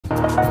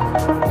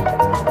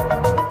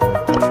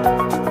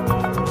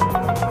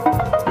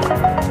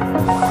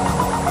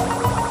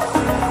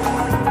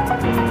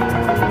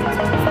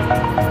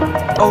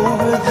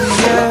Over the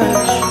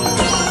edge,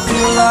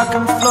 feel like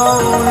I'm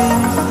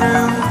floating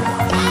through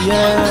the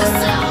air.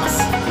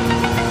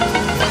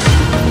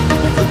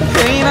 The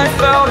pain I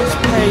felt is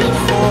paid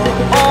for,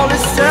 all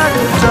is said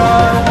and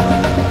done.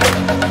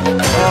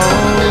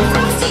 Oh,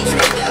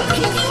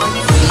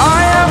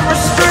 I am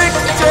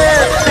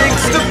restricted,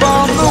 fixed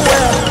upon the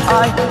web.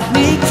 I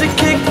need to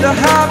kick the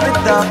habit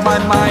that my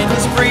mind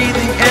is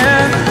breathing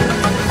in.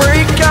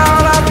 Break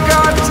out, I've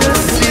got to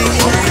see.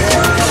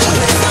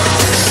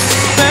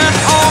 Spent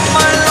all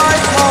my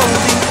life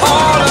holding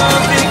all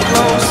of it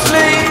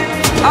closely.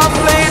 I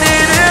played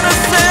it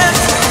innocent,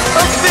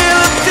 a feel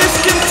of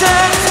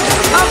discontent.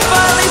 I'm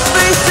finally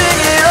facing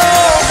it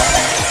all,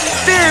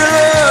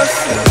 fearless.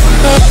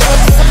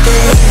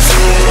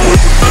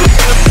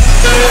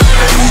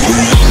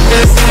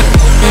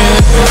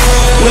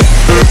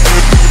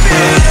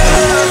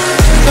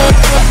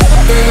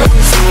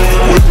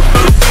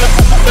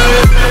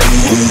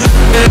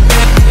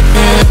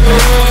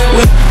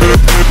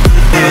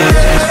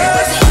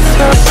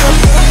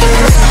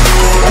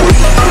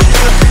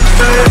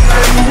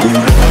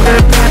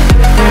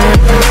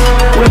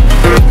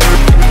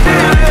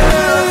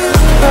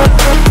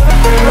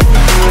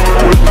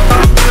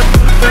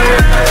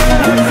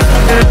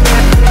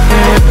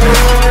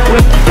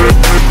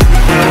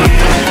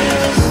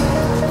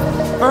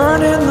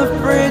 Burning the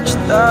bridge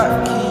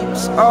that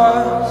keeps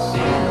us.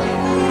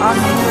 I'm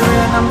here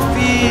and I'm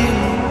feeling.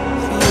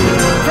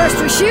 First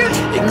we shoot,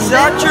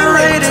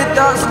 Exaggerated,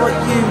 that's what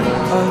you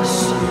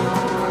assume.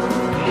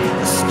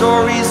 The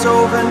story's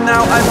over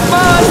now, I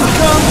must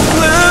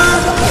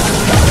conclude.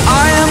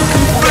 I am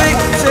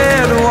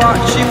conflicted,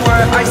 watching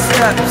where I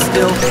step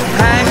still,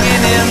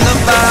 hanging in the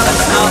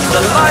balance. Not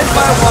the life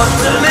I want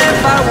to live,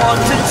 I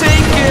want to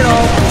take it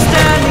all.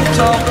 Standing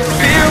tall,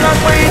 fear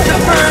outweighs the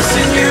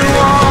person you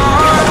are.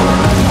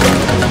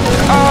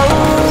 Oh,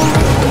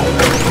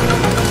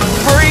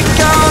 break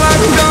out,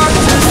 I've got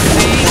to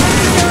see.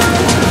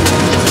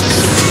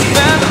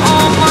 Spent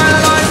all my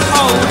life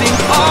holding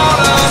all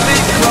of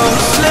it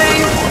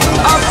closely.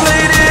 I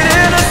played it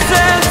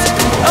innocent,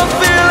 a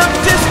feel of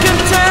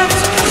discontent.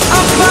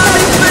 I'm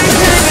finally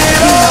facing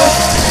it all,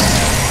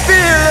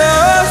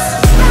 fearless.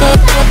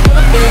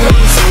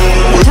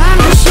 time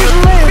to shoot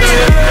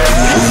lit.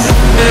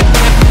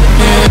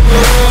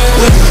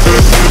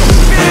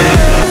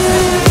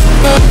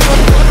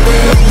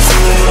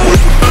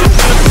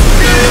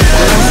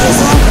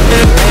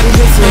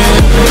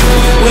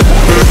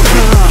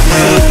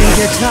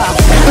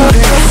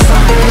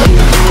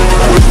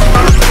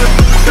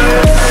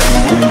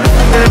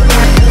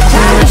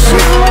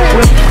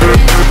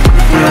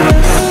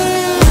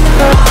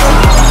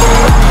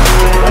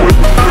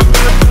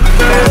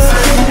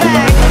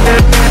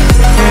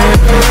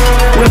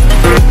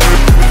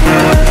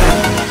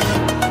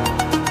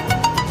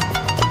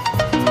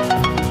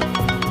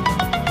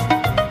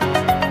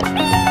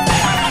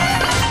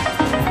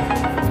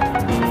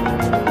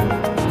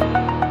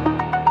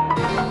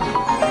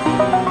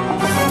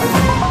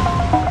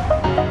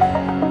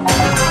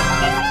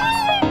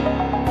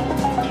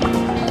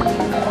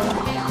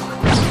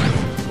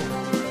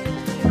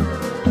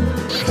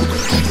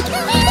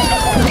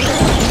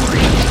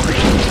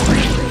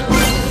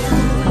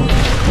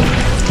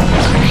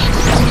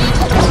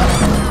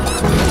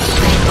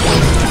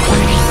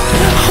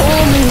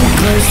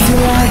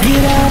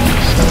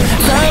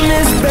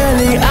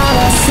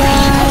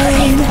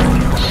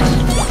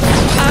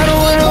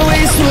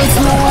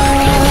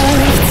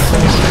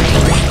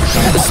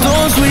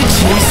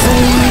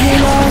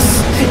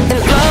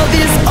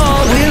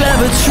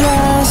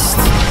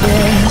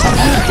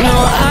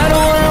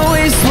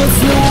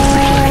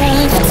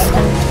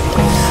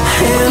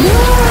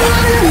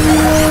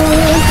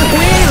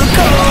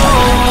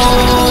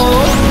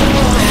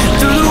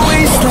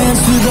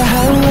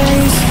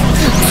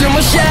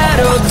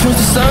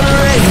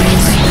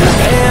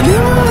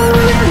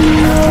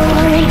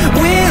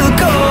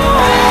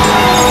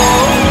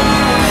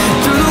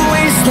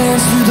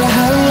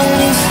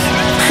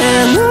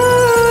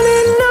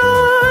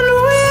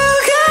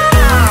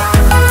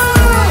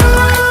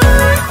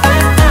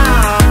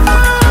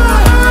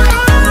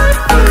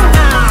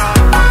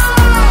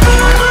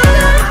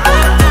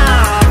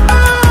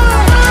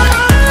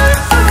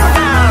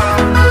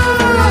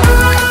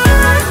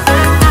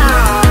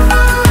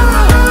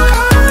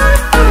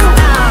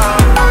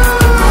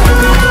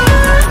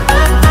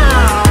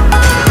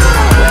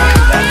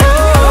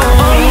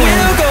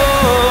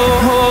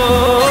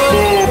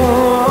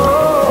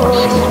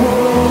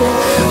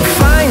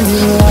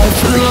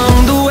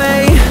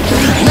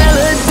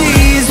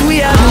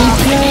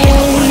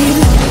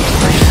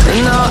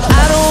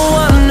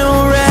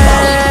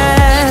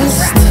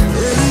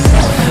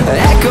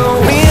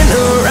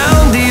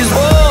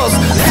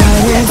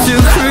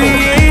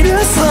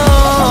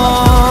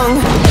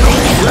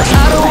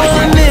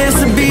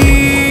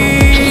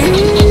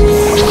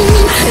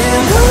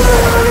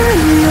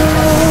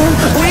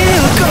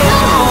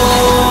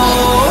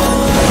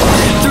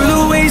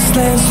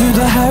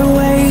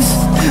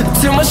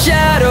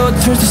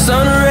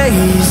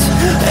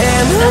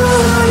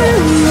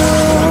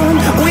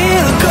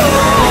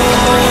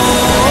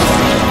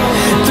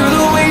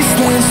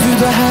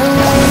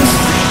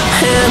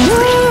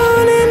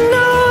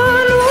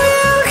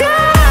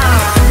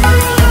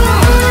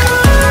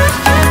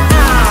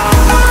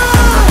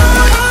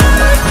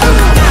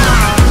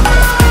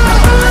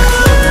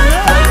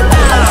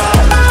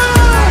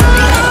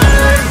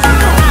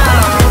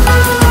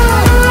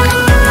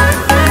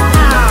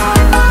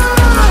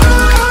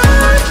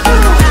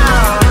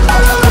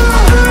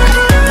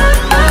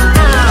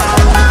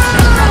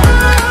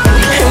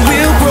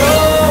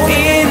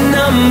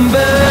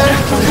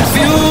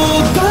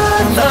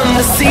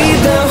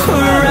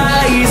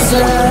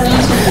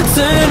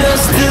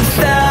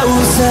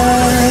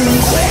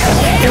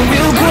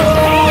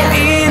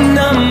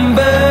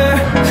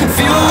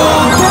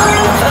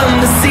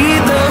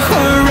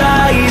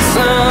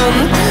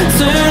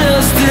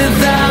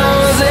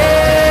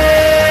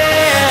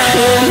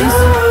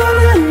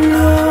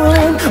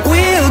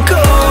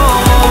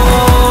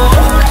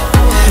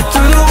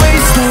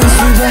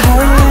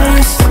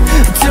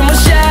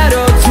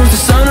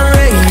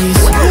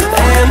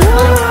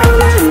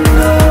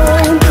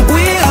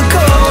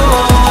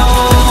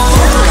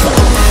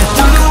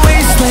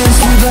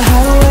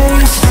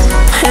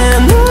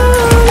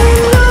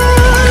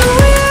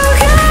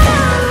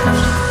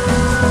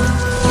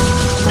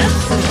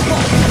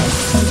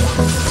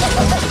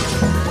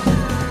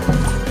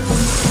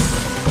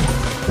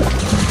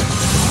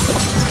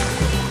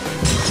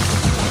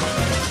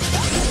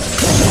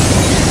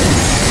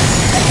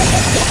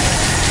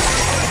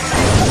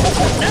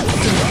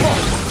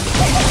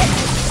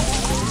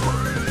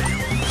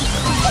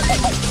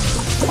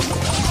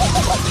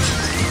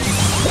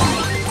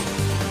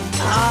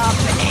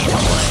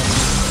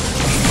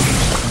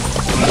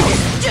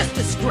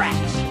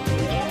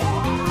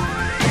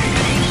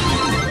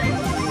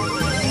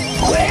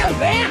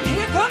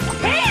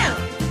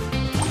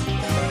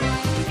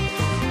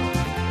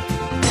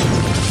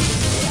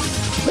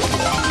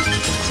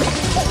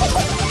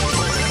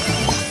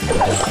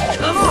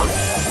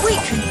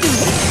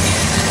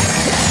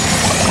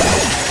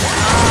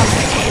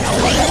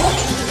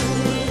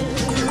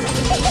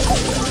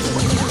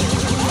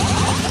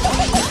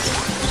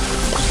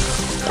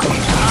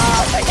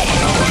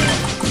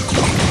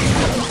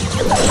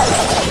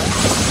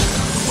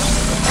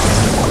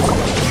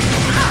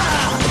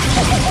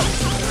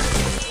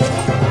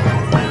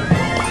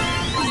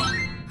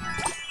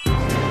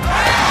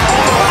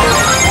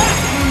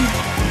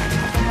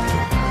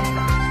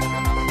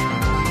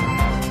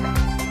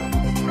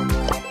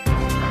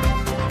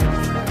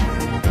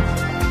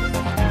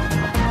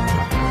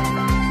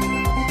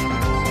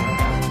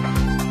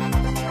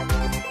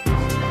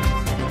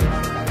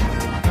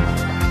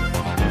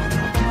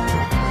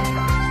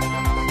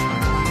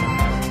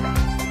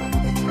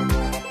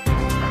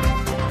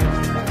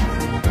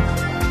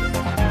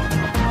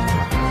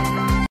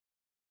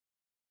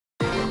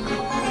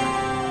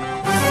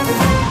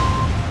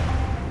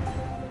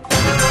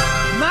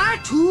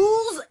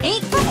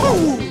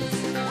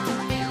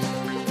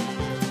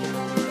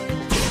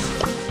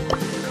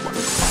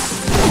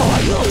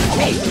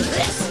 pay for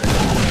this!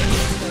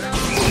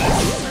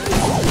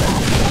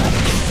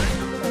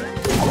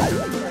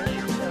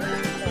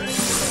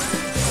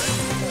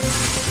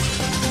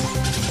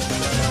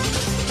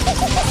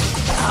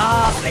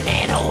 Ah,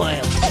 banana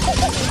oil!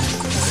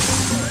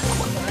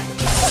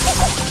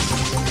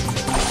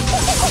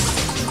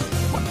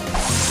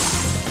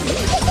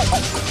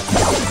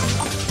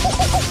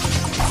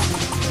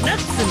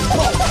 Nuts and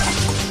bolts!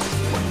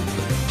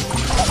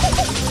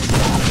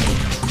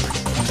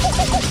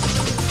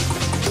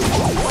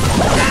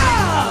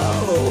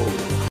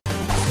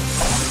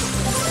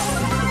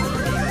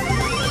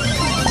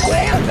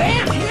 Bam,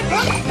 bam! Here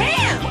comes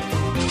Pam!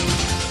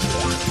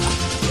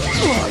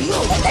 Oh,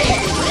 you'll pay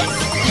for this!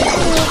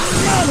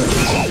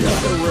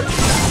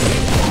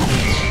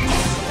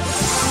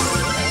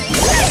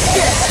 Let's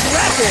get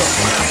scrappy!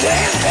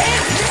 Bam,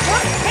 bam! Here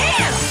comes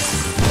Pam!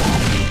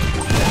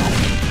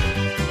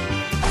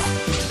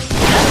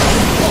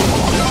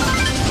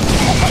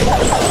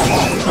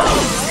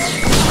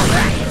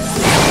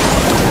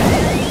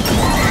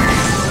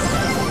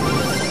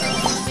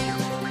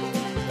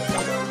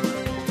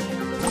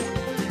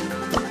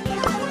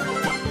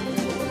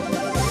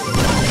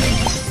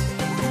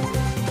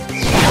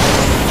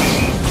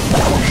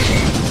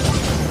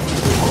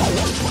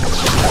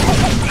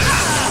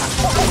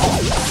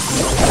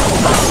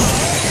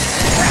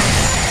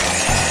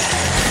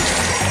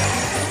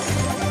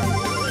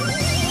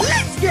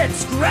 Get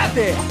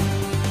scrappy!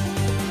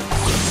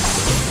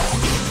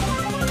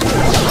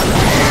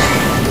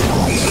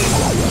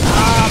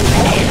 Ah,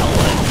 banana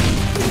oil!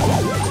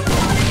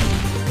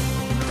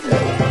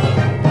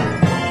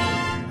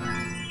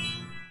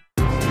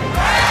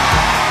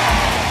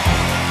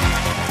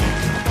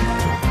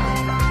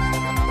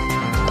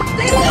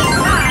 This is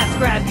my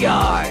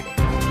scrapyard!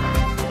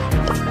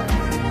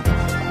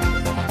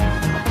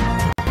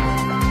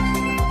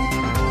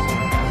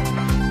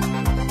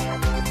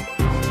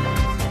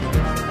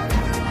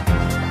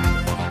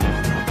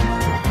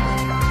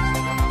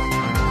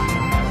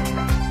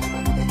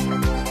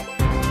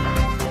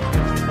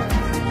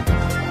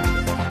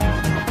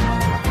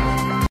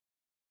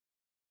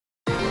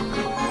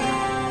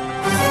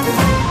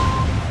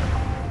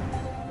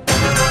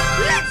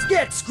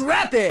 Get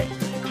scrappy!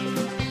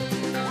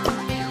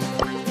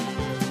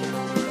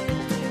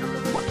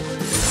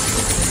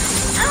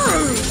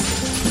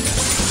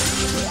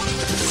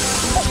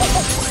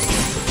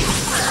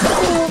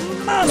 Oh,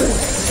 mama!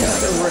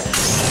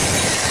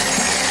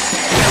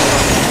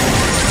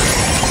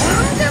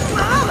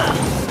 Mama!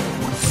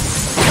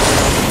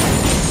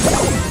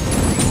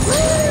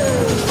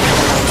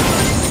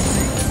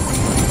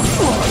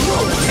 Oh,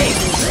 you'll pay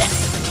for this!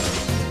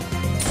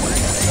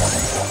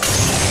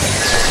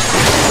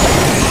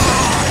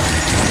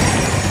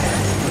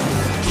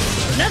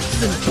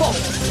 Nuts and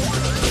bolts!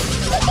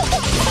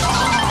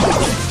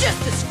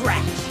 Just a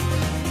scratch!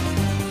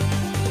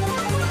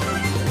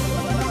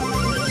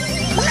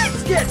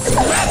 Let's get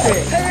scrappy!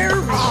 Repair,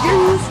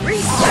 reuse,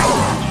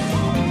 recycle!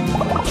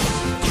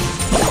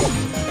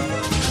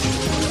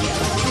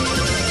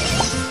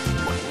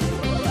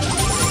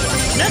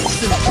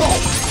 Nuts and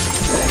bolts!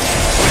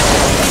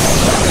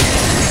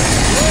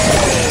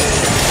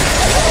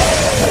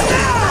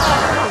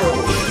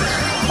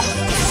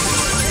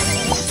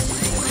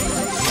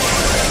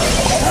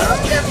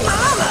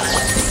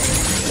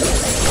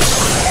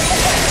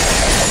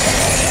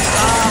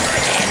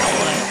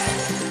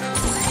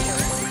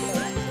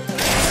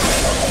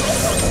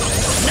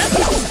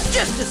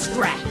 Just a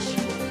scratch.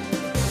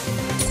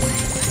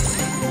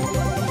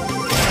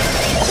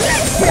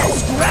 Let's get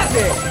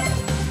scrappy.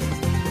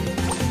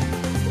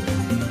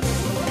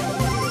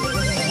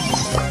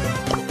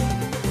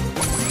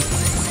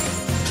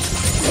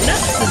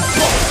 Nuts and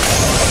bolts.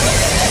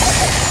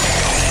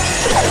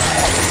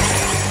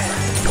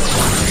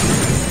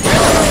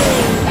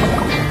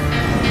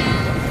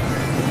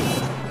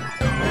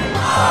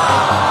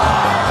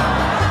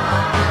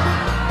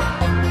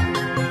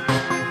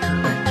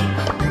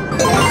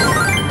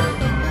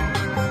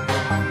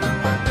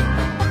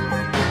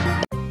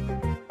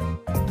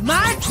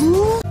 My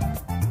tools